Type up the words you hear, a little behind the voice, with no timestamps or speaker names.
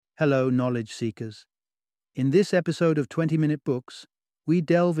Hello, knowledge seekers. In this episode of 20-Minute Books, we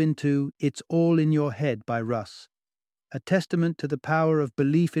delve into It's All in Your Head by Russ, a testament to the power of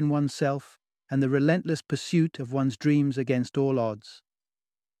belief in oneself and the relentless pursuit of one's dreams against all odds.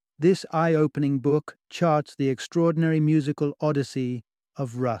 This eye-opening book charts the extraordinary musical odyssey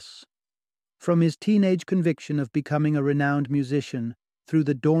of Russ. From his teenage conviction of becoming a renowned musician through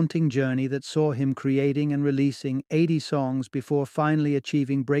the daunting journey that saw him creating and releasing 80 songs before finally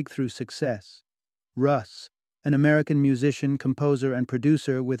achieving breakthrough success. Russ, an American musician, composer, and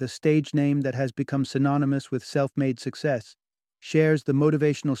producer with a stage name that has become synonymous with self-made success, shares the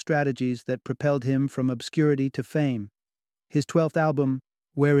motivational strategies that propelled him from obscurity to fame. His 12th album,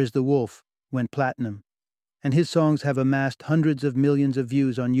 Where is the Wolf, went platinum, and his songs have amassed hundreds of millions of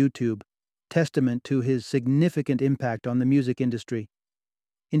views on YouTube, testament to his significant impact on the music industry.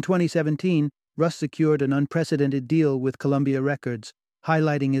 In 2017, Russ secured an unprecedented deal with Columbia Records,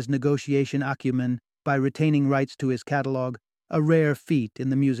 highlighting his negotiation acumen by retaining rights to his catalog, a rare feat in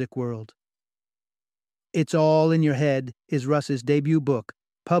the music world. It's All in Your Head is Russ's debut book,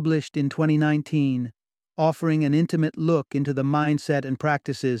 published in 2019, offering an intimate look into the mindset and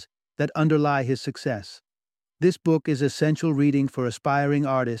practices that underlie his success. This book is essential reading for aspiring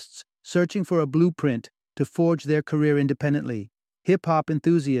artists searching for a blueprint to forge their career independently, hip-hop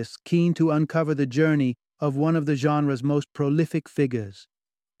enthusiasts keen to uncover the journey of one of the genre's most prolific figures,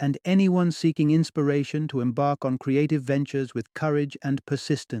 and anyone seeking inspiration to embark on creative ventures with courage and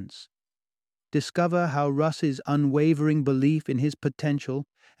persistence. Discover how Russ's unwavering belief in his potential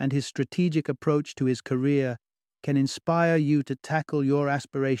and his strategic approach to his career can inspire you to tackle your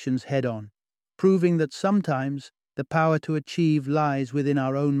aspirations head-on, proving that sometimes the power to achieve lies within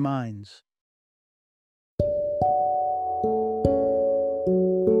our own minds.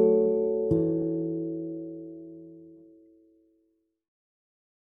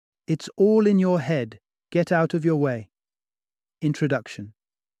 It's All in Your Head. Get out of your way. Introduction.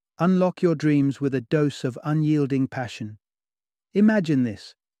 Unlock your dreams with a dose of unyielding passion. Imagine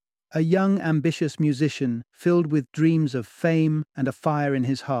this: a young, ambitious musician filled with dreams of fame and a fire in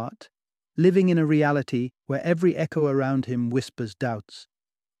his heart, living in a reality where every echo around him whispers doubts.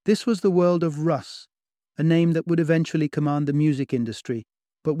 This was the world of Russ, a name that would eventually command the music industry,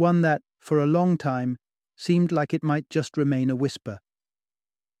 but one that, for a long time, seemed like it might just remain a whisper.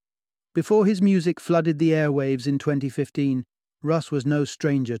 Before his music flooded the airwaves in 2015, Russ was no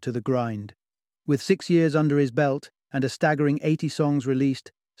stranger to the grind. With 6 years under his belt and a staggering 80 songs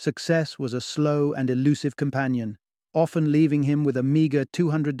released, success was a slow and elusive companion, often leaving him with a meager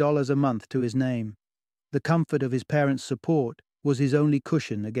 $200 a month to his name. The comfort of his parents' support was his only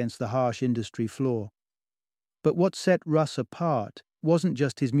cushion against the harsh industry floor. But what set Russ apart wasn't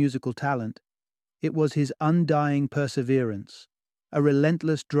just his musical talent, it was his undying perseverance, a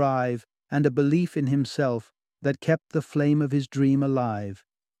relentless drive, and a belief in himself that kept the flame of his dream alive,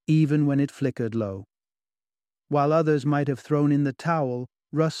 even when it flickered low. While others might have thrown in the towel,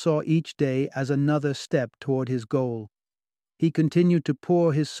 Russ saw each day as another step toward his goal. He continued to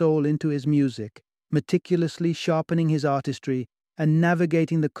pour his soul into his music, meticulously sharpening his artistry and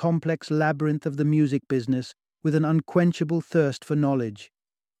navigating the complex labyrinth of the music business with an unquenchable thirst for knowledge.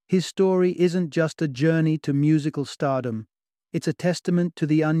 His story isn't just a journey to musical stardom, it's a testament to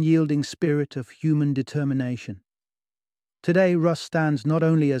the unyielding spirit of human determination. Today, Russ stands not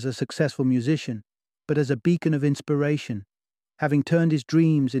only as a successful musician, but as a beacon of inspiration, having turned his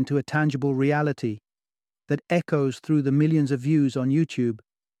dreams into a tangible reality that echoes through the millions of views on YouTube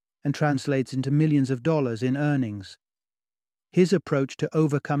and translates into millions of dollars in earnings. His approach to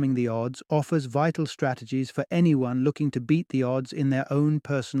overcoming the odds offers vital strategies for anyone looking to beat the odds in their own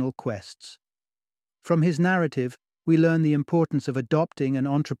personal quests. From his narrative, we learn the importance of adopting an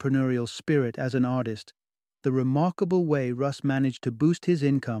entrepreneurial spirit as an artist, the remarkable way Russ managed to boost his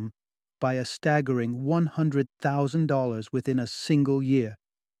income by a staggering $100,000 within a single year,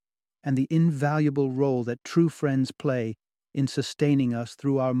 and the invaluable role that true friends play in sustaining us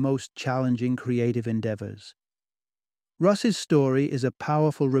through our most challenging creative endeavors. Russ's story is a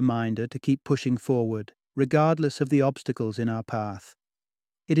powerful reminder to keep pushing forward, regardless of the obstacles in our path.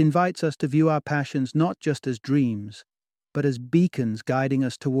 It invites us to view our passions not just as dreams, but as beacons guiding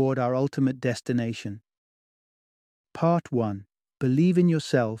us toward our ultimate destination. Part 1. Believe in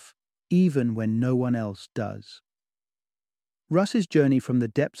yourself, even when no one else does. Russ's journey from the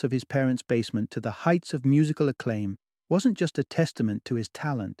depths of his parents' basement to the heights of musical acclaim wasn't just a testament to his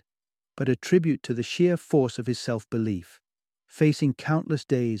talent, but a tribute to the sheer force of his self-belief. Facing countless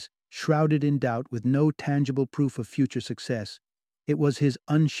days shrouded in doubt with no tangible proof of future success, it was his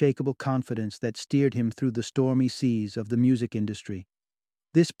unshakable confidence that steered him through the stormy seas of the music industry.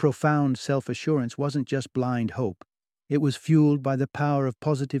 This profound self-assurance wasn't just blind hope. It was fueled by the power of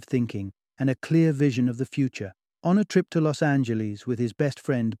positive thinking and a clear vision of the future. On a trip to Los Angeles with his best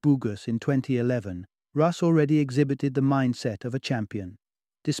friend Bugus in 2011, Russ already exhibited the mindset of a champion.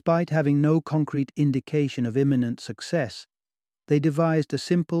 Despite having no concrete indication of imminent success, they devised a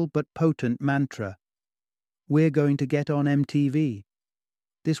simple but potent mantra: "We're going to get on MTV."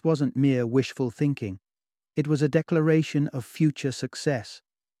 This wasn't mere wishful thinking. It was a declaration of future success,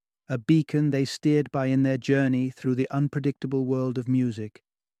 a beacon they steered by in their journey through the unpredictable world of music.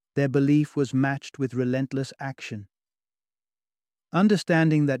 Their belief was matched with relentless action.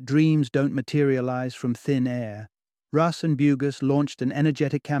 Understanding that dreams don't materialize from thin air, Russ and Bugus launched an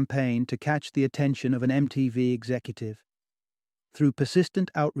energetic campaign to catch the attention of an MTV executive. Through persistent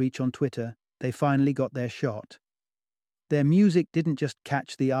outreach on Twitter, they finally got their shot. Their music didn't just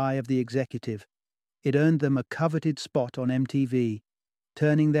catch the eye of the executive, it earned them a coveted spot on MTV,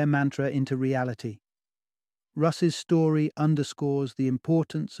 turning their mantra into reality. Russ's story underscores the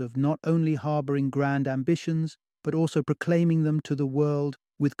importance of not only harboring grand ambitions, but also proclaiming them to the world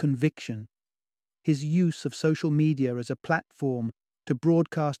with conviction. His use of social media as a platform to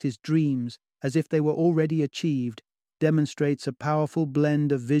broadcast his dreams as if they were already achieved demonstrates a powerful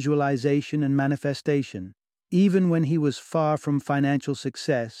blend of visualization and manifestation. Even when he was far from financial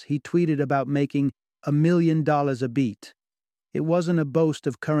success, he tweeted about making $1 million a beat. It wasn't a boast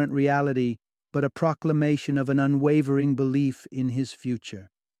of current reality, but a proclamation of an unwavering belief in his future.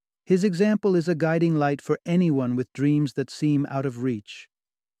 His example is a guiding light for anyone with dreams that seem out of reach.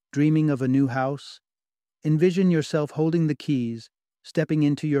 Dreaming of a new house? Envision yourself holding the keys, stepping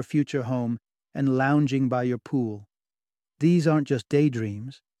into your future home, and lounging by your pool. These aren't just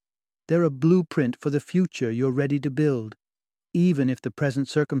daydreams. They're a blueprint for the future you're ready to build, even if the present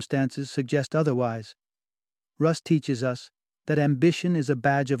circumstances suggest otherwise. Russ teaches us that ambition is a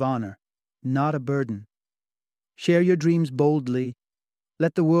badge of honor, not a burden. Share your dreams boldly,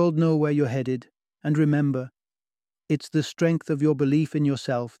 let the world know where you're headed, and remember, it's the strength of your belief in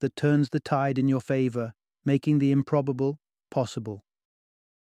yourself that turns the tide in your favor, making the improbable possible.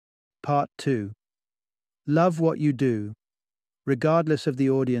 Part 2. Love what you do, regardless of the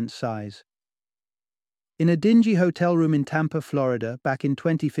audience size. In a dingy hotel room in Tampa, Florida, back in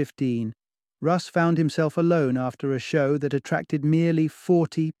 2015, Russ found himself alone after a show that attracted merely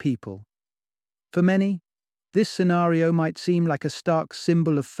 40 people. For many, this scenario might seem like a stark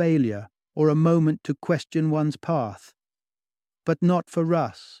symbol of failure or a moment to question one's path. But not for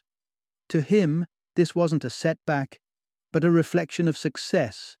Russ. To him, this wasn't a setback, but a reflection of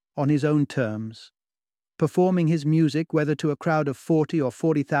success on his own terms. Performing his music, whether to a crowd of 40 or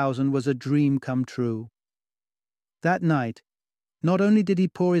 40,000, was a dream come true. That night, not only did he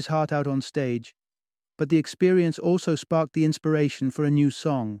pour his heart out on stage, but the experience also sparked the inspiration for a new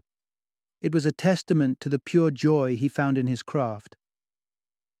song. It was a testament to the pure joy he found in his craft.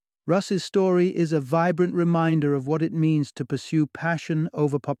 Russ's story is a vibrant reminder of what it means to pursue passion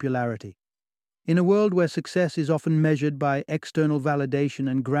over popularity. In a world where success is often measured by external validation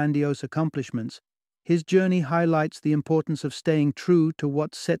and grandiose accomplishments, his journey highlights the importance of staying true to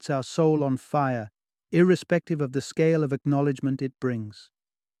what sets our soul on fire, irrespective of the scale of acknowledgement it brings.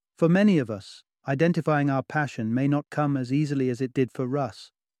 For many of us, identifying our passion may not come as easily as it did for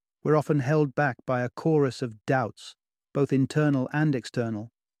Russ. We're often held back by a chorus of doubts, both internal and external,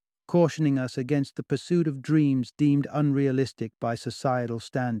 cautioning us against the pursuit of dreams deemed unrealistic by societal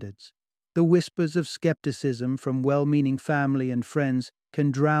standards. The whispers of skepticism from well-meaning family and friends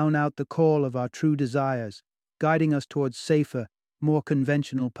can drown out the call of our true desires, guiding us towards safer, more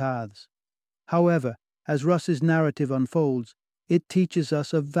conventional paths. However, as Russ's narrative unfolds, it teaches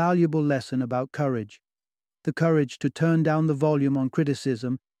us a valuable lesson about courage. The courage to turn down the volume on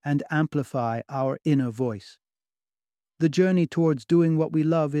criticism and amplify our inner voice. The journey towards doing what we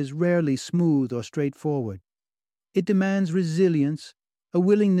love is rarely smooth or straightforward. It demands resilience, a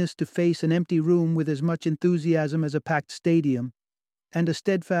willingness to face an empty room with as much enthusiasm as a packed stadium, and a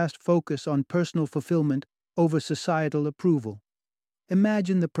steadfast focus on personal fulfillment over societal approval.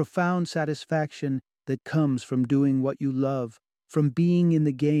 Imagine the profound satisfaction that comes from doing what you love, from being in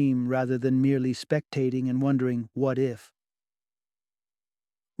the game rather than merely spectating and wondering, what if?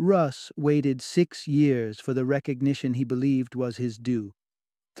 Russ waited 6 years for the recognition he believed was his due.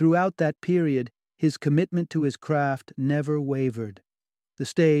 Throughout that period, his commitment to his craft never wavered. The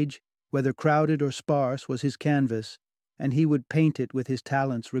stage, whether crowded or sparse, was his canvas, and he would paint it with his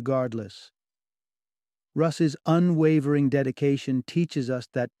talents regardless. Russ's unwavering dedication teaches us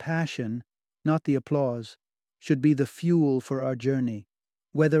that passion, not the applause, should be the fuel for our journey.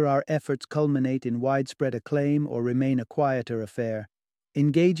 Whether our efforts culminate in widespread acclaim or remain a quieter affair,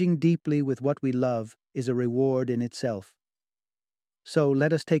 Engaging deeply with what we love is a reward in itself. So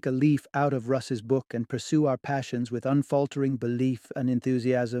let us take a leaf out of Russ's book and pursue our passions with unfaltering belief and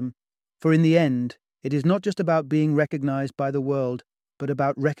enthusiasm. For in the end, it is not just about being recognized by the world, but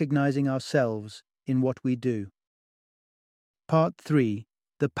about recognizing ourselves in what we do. Part 3.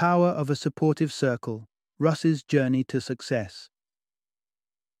 The Power of a Supportive Circle. Russ's Journey to Success.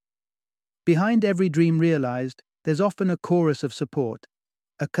 Behind every dream realized, there's often a chorus of support,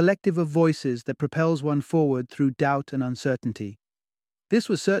 a collective of voices that propels one forward through doubt and uncertainty. This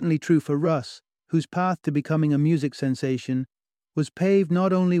was certainly true for Russ, whose path to becoming a music sensation was paved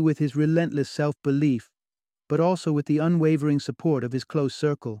not only with his relentless self-belief, but also with the unwavering support of his close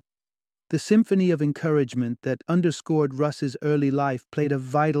circle. The symphony of encouragement that underscored Russ's early life played a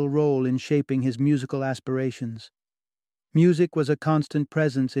vital role in shaping his musical aspirations. Music was a constant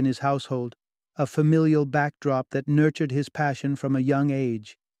presence in his household, a familial backdrop that nurtured his passion from a young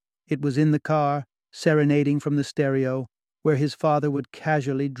age. It was in the car, serenading from the stereo, where his father would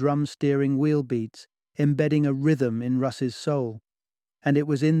casually drum steering wheel beats, embedding a rhythm in Russ's soul. And it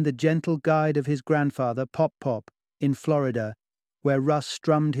was in the gentle guide of his grandfather, Pop Pop, in Florida, where Russ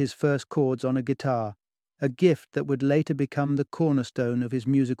strummed his first chords on a guitar, a gift that would later become the cornerstone of his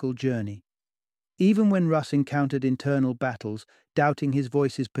musical journey. Even when Russ encountered internal battles, doubting his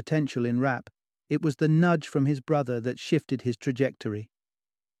voice's potential in rap, it was the nudge from his brother that shifted his trajectory.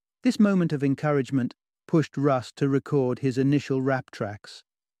 This moment of encouragement pushed Russ to record his initial rap tracks.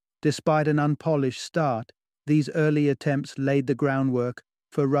 Despite an unpolished start, these early attempts laid the groundwork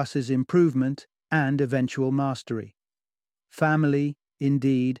for Russ's improvement and eventual mastery. Family,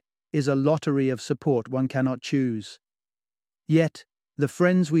 indeed, is a lottery of support one cannot choose. Yet, the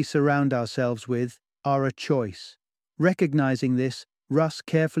friends we surround ourselves with are a choice. Recognizing this, Russ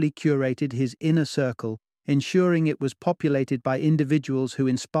carefully curated his inner circle, ensuring it was populated by individuals who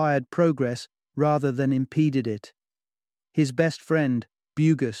inspired progress rather than impeded it. His best friend,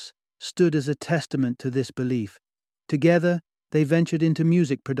 Bugus, stood as a testament to this belief. Together, they ventured into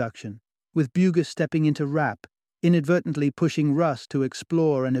music production, with Bugus stepping into rap, inadvertently pushing Russ to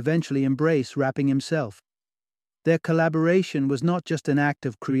explore and eventually embrace rapping himself. Their collaboration was not just an act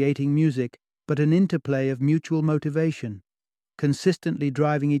of creating music, but an interplay of mutual motivation, consistently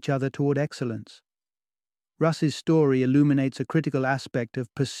driving each other toward excellence. Russ's story illuminates a critical aspect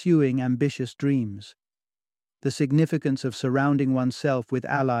of pursuing ambitious dreams: the significance of surrounding oneself with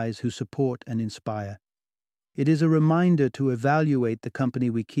allies who support and inspire. It is a reminder to evaluate the company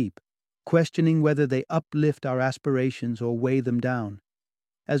we keep, questioning whether they uplift our aspirations or weigh them down.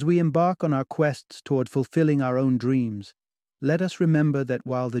 As we embark on our quests toward fulfilling our own dreams, let us remember that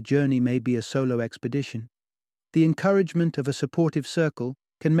while the journey may be a solo expedition, the encouragement of a supportive circle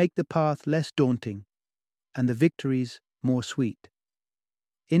can make the path less daunting and the victories more sweet.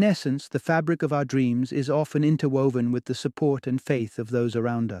 In essence, the fabric of our dreams is often interwoven with the support and faith of those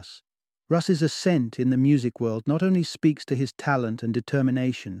around us. Russ's ascent in the music world not only speaks to his talent and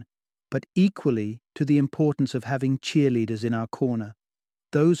determination, but equally to the importance of having cheerleaders in our corner,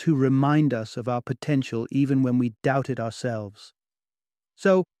 those who remind us of our potential even when we doubt it ourselves.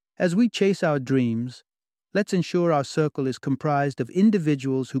 So, as we chase our dreams, let's ensure our circle is comprised of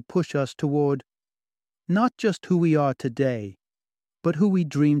individuals who push us toward not just who we are today, but who we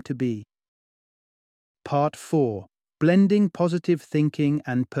dream to be. Part 4. Blending Positive Thinking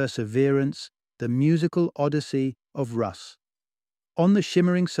and Perseverance, the Musical Odyssey of Russ. On the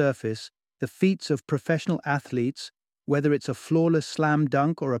shimmering surface, the feats of professional athletes, whether it's a flawless slam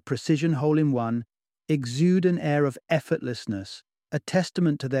dunk or a precision hole-in-one, exude an air of effortlessness, a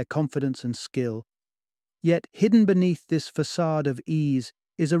testament to their confidence and skill. Yet hidden beneath this facade of ease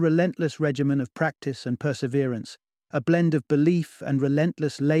is a relentless regimen of practice and perseverance, a blend of belief and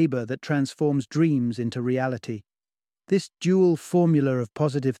relentless labor that transforms dreams into reality. This dual formula of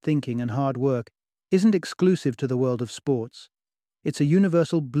positive thinking and hard work isn't exclusive to the world of sports. It's a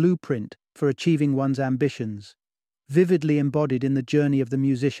universal blueprint for achieving one's ambitions, vividly embodied in the journey of the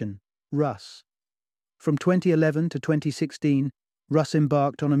musician, Russ. From 2011 to 2016, Russ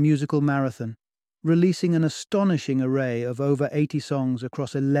embarked on a musical marathon, releasing an astonishing array of over 80 songs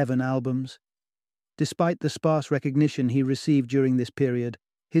across 11 albums. Despite the sparse recognition he received during this period,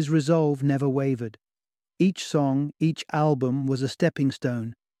 his resolve never wavered. Each song, each album was a stepping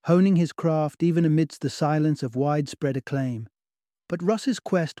stone, honing his craft even amidst the silence of widespread acclaim. But Russ's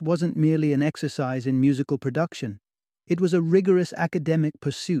quest wasn't merely an exercise in musical production. It was a rigorous academic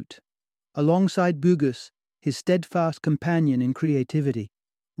pursuit. Alongside Bugus, his steadfast companion in creativity,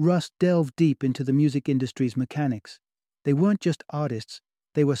 Russ delved deep into the music industry's mechanics. They weren't just artists,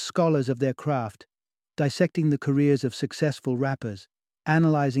 they were scholars of their craft, dissecting the careers of successful rappers,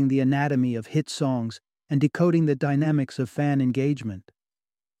 analyzing the anatomy of hit songs and decoding the dynamics of fan engagement.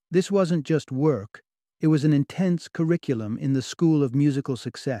 This wasn't just work, it was an intense curriculum in the School of Musical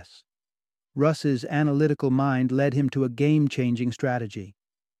Success. Russ's analytical mind led him to a game-changing strategy.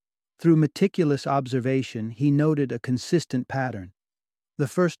 Through meticulous observation, he noted a consistent pattern. The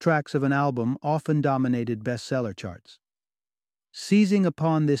first tracks of an album often dominated bestseller charts. Seizing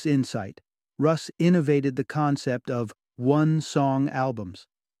upon this insight, Russ innovated the concept of one-song albums.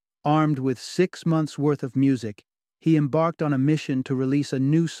 Armed with 6 months' worth of music, he embarked on a mission to release a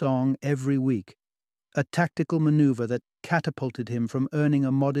new song every week, a tactical maneuver that catapulted him from earning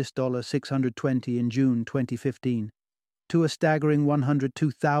a modest $620 in June 2015 to a staggering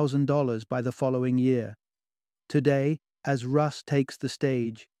 $102,000 by the following year. Today, as Russ takes the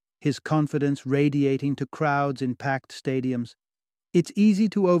stage, his confidence radiating to crowds in packed stadiums, it's easy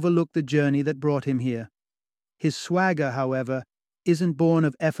to overlook the journey that brought him here. His swagger, however, isn't born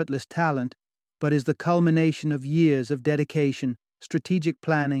of effortless talent, but is the culmination of years of dedication, strategic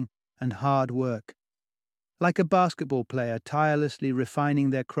planning, and hard work. Like a basketball player tirelessly refining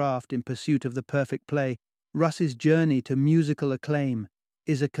their craft in pursuit of the perfect play, Russ's journey to musical acclaim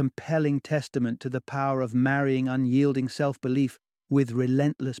is a compelling testament to the power of marrying unyielding self-belief with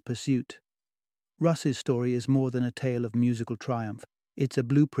relentless pursuit. Russ's story is more than a tale of musical triumph. It's a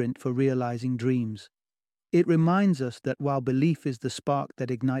blueprint for realizing dreams. It reminds us that while belief is the spark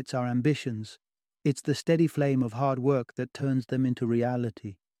that ignites our ambitions, it's the steady flame of hard work that turns them into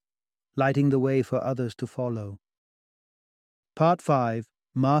reality, lighting the way for others to follow. Part 5: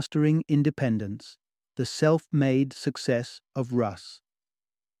 Mastering Independence, the Self-Made Success of Russ.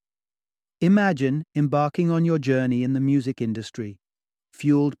 Imagine embarking on your journey in the music industry,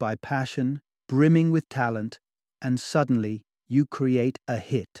 fueled by passion, brimming with talent, and suddenly you create a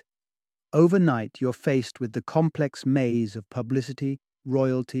hit. Overnight, you're faced with the complex maze of publicity,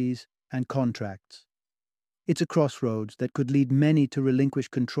 royalties, and contracts. It's a crossroads that could lead many to relinquish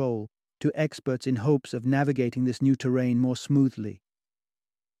control to experts in hopes of navigating this new terrain more smoothly.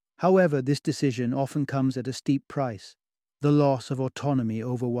 However, this decision often comes at a steep price: the loss of autonomy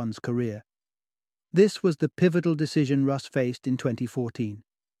over one's career. This was the pivotal decision Russ faced in 2014.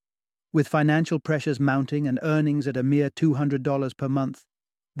 With financial pressures mounting and earnings at a mere $200 per month,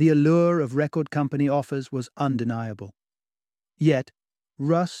 the allure of record company offers was undeniable. Yet,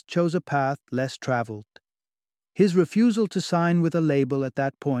 Russ chose a path less traveled. His refusal to sign with a label at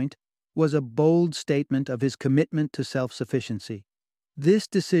that point was a bold statement of his commitment to self-sufficiency. This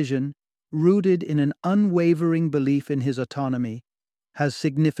decision, rooted in an unwavering belief in his autonomy, has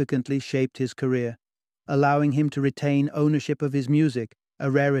significantly shaped his career, allowing him to retain ownership of his music, a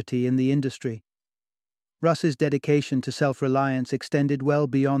rarity in the industry. Russ's dedication to self-reliance extended well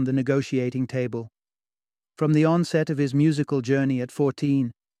beyond the negotiating table. From the onset of his musical journey at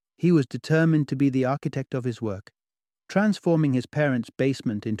 14, he was determined to be the architect of his work. Transforming his parents'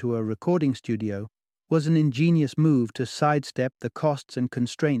 basement into a recording studio was an ingenious move to sidestep the costs and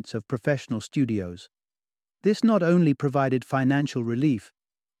constraints of professional studios. This not only provided financial relief,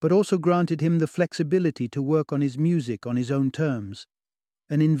 but also granted him the flexibility to work on his music on his own terms,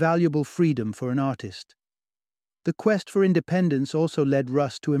 an invaluable freedom for an artist. The quest for independence also led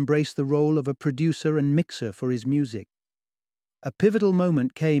Russ to embrace the role of a producer and mixer for his music. A pivotal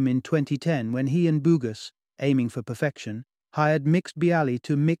moment came in 2010 when he and Boogus, aiming for perfection, hired Mixed Bialy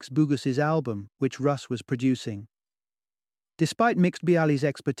to mix Boogus's album, which Russ was producing. Despite Mixed Bialy's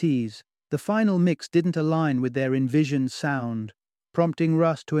expertise, the final mix didn't align with their envisioned sound, prompting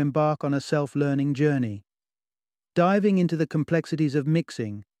Russ to embark on a self-learning journey. Diving into the complexities of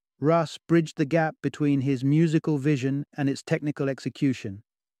mixing, Russ bridged the gap between his musical vision and its technical execution,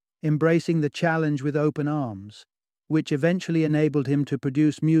 embracing the challenge with open arms, which eventually enabled him to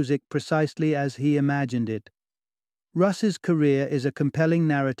produce music precisely as he imagined it. Russ's career is a compelling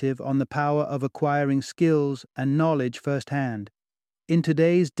narrative on the power of acquiring skills and knowledge firsthand. In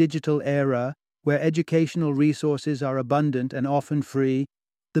today's digital era, where educational resources are abundant and often free,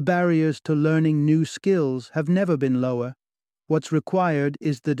 the barriers to learning new skills have never been lower. What's required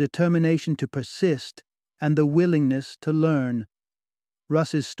is the determination to persist and the willingness to learn.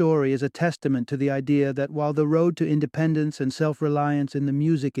 Russ's story is a testament to the idea that while the road to independence and self-reliance in the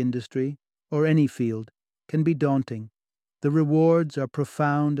music industry, or any field, can be daunting, the rewards are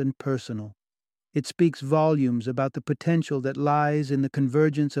profound and personal. It speaks volumes about the potential that lies in the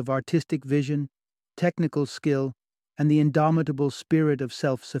convergence of artistic vision, technical skill, and the indomitable spirit of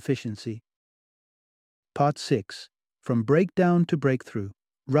self-sufficiency. Part 6: From Breakdown to Breakthrough,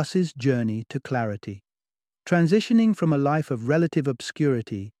 Russ's Journey to Clarity. Transitioning from a life of relative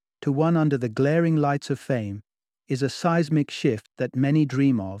obscurity to one under the glaring lights of fame, is a seismic shift that many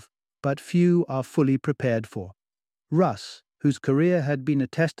dream of, but few are fully prepared for. Russ, whose career had been a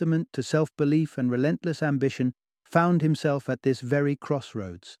testament to self-belief and relentless ambition, found himself at this very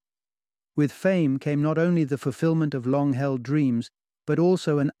crossroads. With fame came not only the fulfillment of long-held dreams, but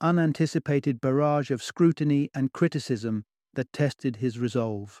also an unanticipated barrage of scrutiny and criticism that tested his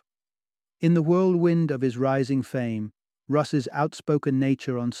resolve. In the whirlwind of his rising fame, Russ's outspoken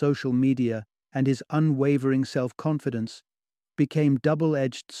nature on social media and his unwavering self-confidence became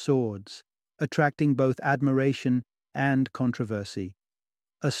double-edged swords, attracting both admiration and controversy.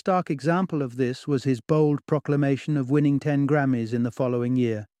 A stark example of this was his bold proclamation of winning 10 Grammys in the following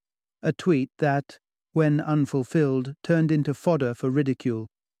year, a tweet that, when unfulfilled, turned into fodder for ridicule.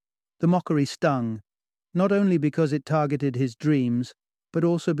 The mockery stung, not only because it targeted his dreams, but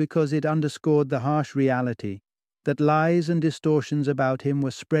also because it underscored the harsh reality that lies and distortions about him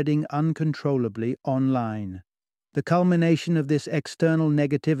were spreading uncontrollably online. The culmination of this external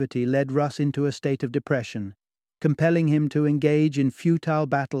negativity led Russ into a state of depression, compelling him to engage in futile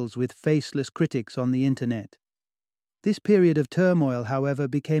battles with faceless critics on the internet. This period of turmoil, however,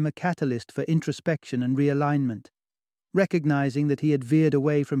 became a catalyst for introspection and realignment. Recognizing that he had veered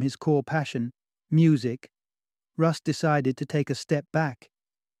away from his core passion, music, Russ decided to take a step back.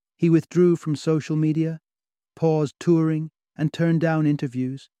 He withdrew from social media, paused touring, and turned down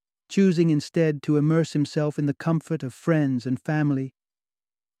interviews, choosing instead to immerse himself in the comfort of friends and family.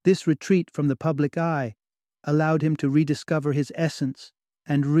 This retreat from the public eye allowed him to rediscover his essence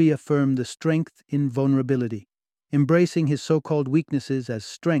and reaffirm the strength in vulnerability. Embracing his so-called weaknesses as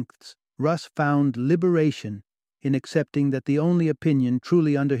strengths, Russ found liberation in accepting that the only opinion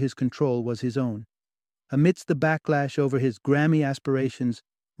truly under his control was his own. Amidst the backlash over his Grammy aspirations,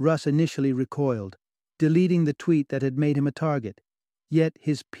 Russ initially recoiled, deleting the tweet that had made him a target. Yet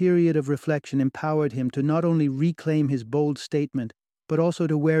his period of reflection empowered him to not only reclaim his bold statement, but also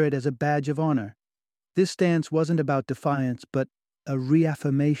to wear it as a badge of honor. This stance wasn't about defiance, but a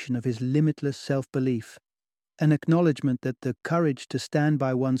reaffirmation of his limitless self-belief, an acknowledgement that the courage to stand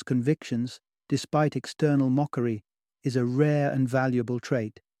by one's convictions, despite external mockery, is a rare and valuable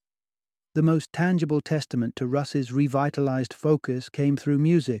trait. The most tangible testament to Russ's revitalized focus came through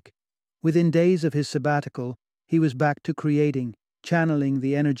music. Within days of his sabbatical, he was back to creating, channeling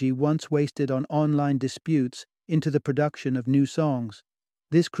the energy once wasted on online disputes into the production of new songs.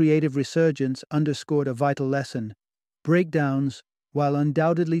 This creative resurgence underscored a vital lesson. Breakdowns, while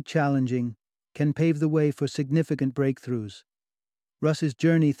undoubtedly challenging, can pave the way for significant breakthroughs. Russ's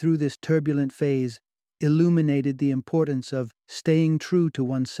journey through this turbulent phase illuminated the importance of staying true to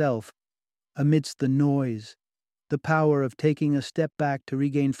oneself amidst the noise, the power of taking a step back to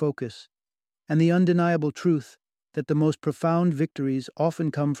regain focus, and the undeniable truth that the most profound victories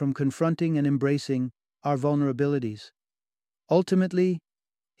often come from confronting and embracing our vulnerabilities. Ultimately,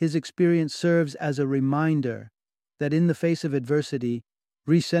 his experience serves as a reminder that in the face of adversity,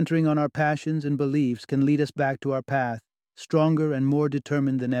 recentering on our passions and beliefs can lead us back to our path, stronger and more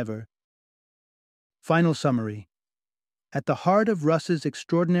determined than ever. Final summary. At the heart of Russ's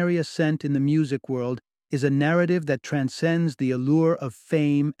extraordinary ascent in the music world is a narrative that transcends the allure of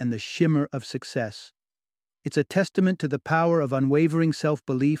fame and the shimmer of success. It's a testament to the power of unwavering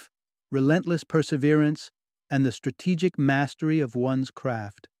self-belief, relentless perseverance, and the strategic mastery of one's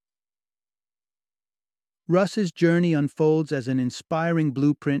craft. Russ's journey unfolds as an inspiring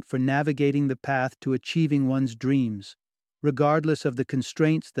blueprint for navigating the path to achieving one's dreams, regardless of the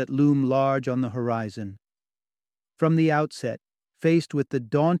constraints that loom large on the horizon. From the outset, faced with the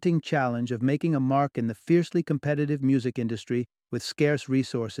daunting challenge of making a mark in the fiercely competitive music industry with scarce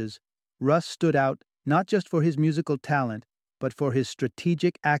resources, Russ stood out not just for his musical talent, but for his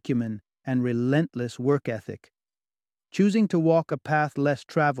strategic acumen and relentless work ethic. Choosing to walk a path less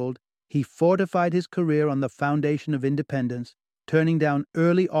traveled, he fortified his career on the foundation of independence, turning down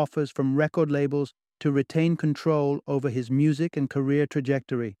early offers from record labels to retain control over his music and career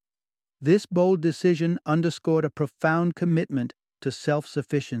trajectory. This bold decision underscored a profound commitment to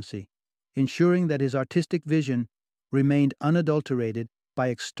self-sufficiency, ensuring that his artistic vision remained unadulterated by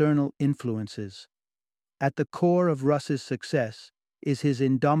external influences. At the core of Russ's success is his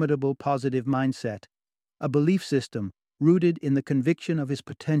indomitable positive mindset, a belief system rooted in the conviction of his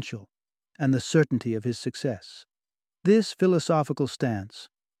potential and the certainty of his success. This philosophical stance,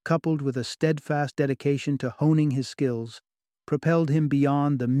 coupled with a steadfast dedication to honing his skills, propelled him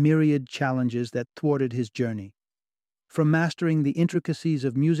beyond the myriad challenges that thwarted his journey. From mastering the intricacies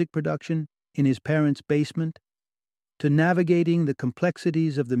of music production in his parents' basement to navigating the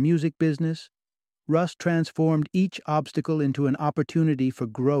complexities of the music business, Russ transformed each obstacle into an opportunity for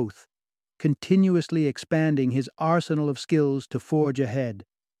growth, continuously expanding his arsenal of skills to forge ahead.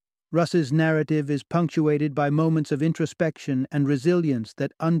 Russ's narrative is punctuated by moments of introspection and resilience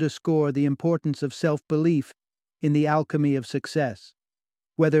that underscore the importance of self-belief in the alchemy of success.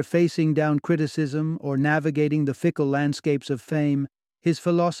 Whether facing down criticism or navigating the fickle landscapes of fame, his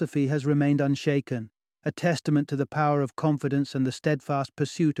philosophy has remained unshaken, a testament to the power of confidence and the steadfast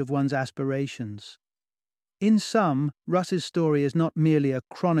pursuit of one's aspirations. In sum, Russ's story is not merely a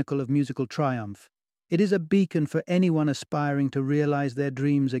chronicle of musical triumph. It is a beacon for anyone aspiring to realize their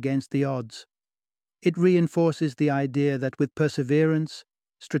dreams against the odds. It reinforces the idea that with perseverance,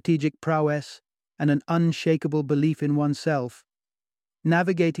 strategic prowess, and an unshakable belief in oneself,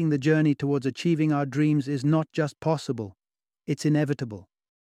 navigating the journey towards achieving our dreams is not just possible, it's inevitable.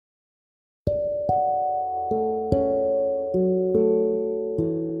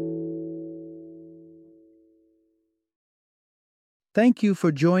 Thank you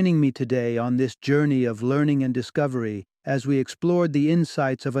for joining me today on this journey of learning and discovery as we explored the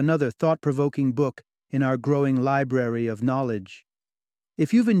insights of another thought-provoking book in our growing library of knowledge.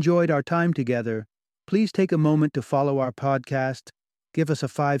 If you've enjoyed our time together, please take a moment to follow our podcast, give us a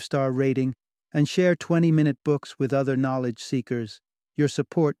 5-star rating, and share 20-minute books with other knowledge seekers. Your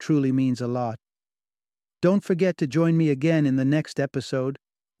support truly means a lot. Don't forget to join me again in the next episode,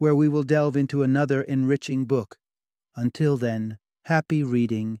 where we will delve into another enriching book. Until then, happy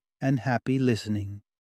reading and happy listening.